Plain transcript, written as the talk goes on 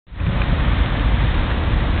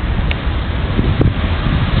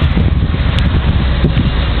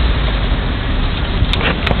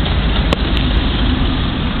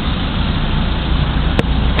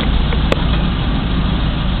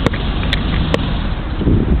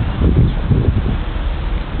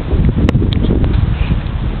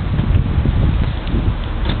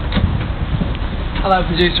Hello,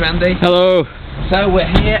 producer Andy. Hello. So we're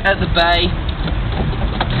here at the bay.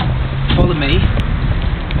 Follow me.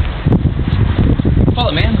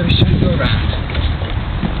 Follow me, I'm going to show you around.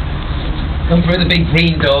 Come through the big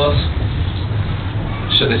green doors.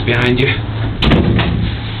 Shut this behind you.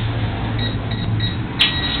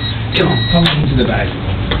 Come on, follow me into the bay.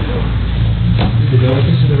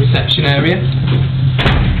 This is the reception area.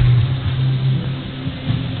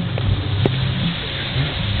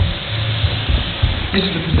 This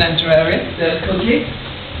is the presenter area. There's Cookie.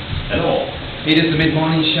 Hello. He does the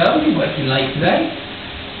mid-morning show. He's working late today.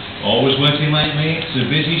 Always working late, mate. It's a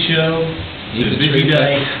busy show. He's It's a busy trooper.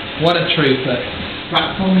 day. What a trooper.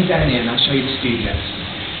 Right, follow me down here and I'll show you the studio.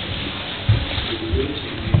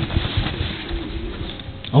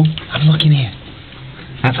 Oh, have a look in here.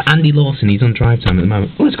 That's Andy Lawson. He's on drive time at the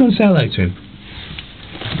moment. Well, let's go and say hello to him.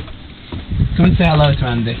 Come and say hello to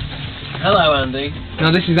Andy. Hello, Andy. No,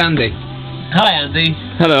 this is Andy. Hi, Andy.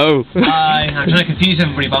 Hello. Hi. I'm trying to confuse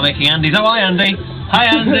everybody by making Andy's. Oh, hi, Andy. Hi,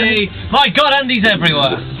 Andy. My God, Andy's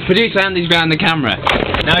everywhere. Producer Andy's behind the camera.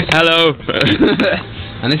 Nice. Hello.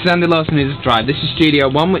 And this is Andy Lawson who's drive. This is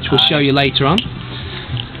Studio 1, which we'll Hi. show you later on.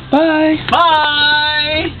 Bye.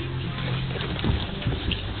 Bye.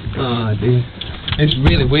 Oh dear. It's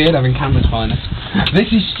really weird having cameras behind us.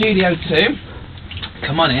 This is Studio 2.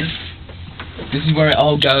 Come on in. This is where it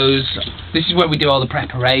all goes. This is where we do all the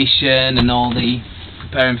preparation and all the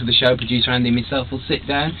preparing for the show. Producer Andy and myself will sit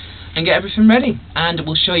down and get everything ready. And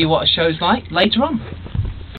we'll show you what a show's like later on.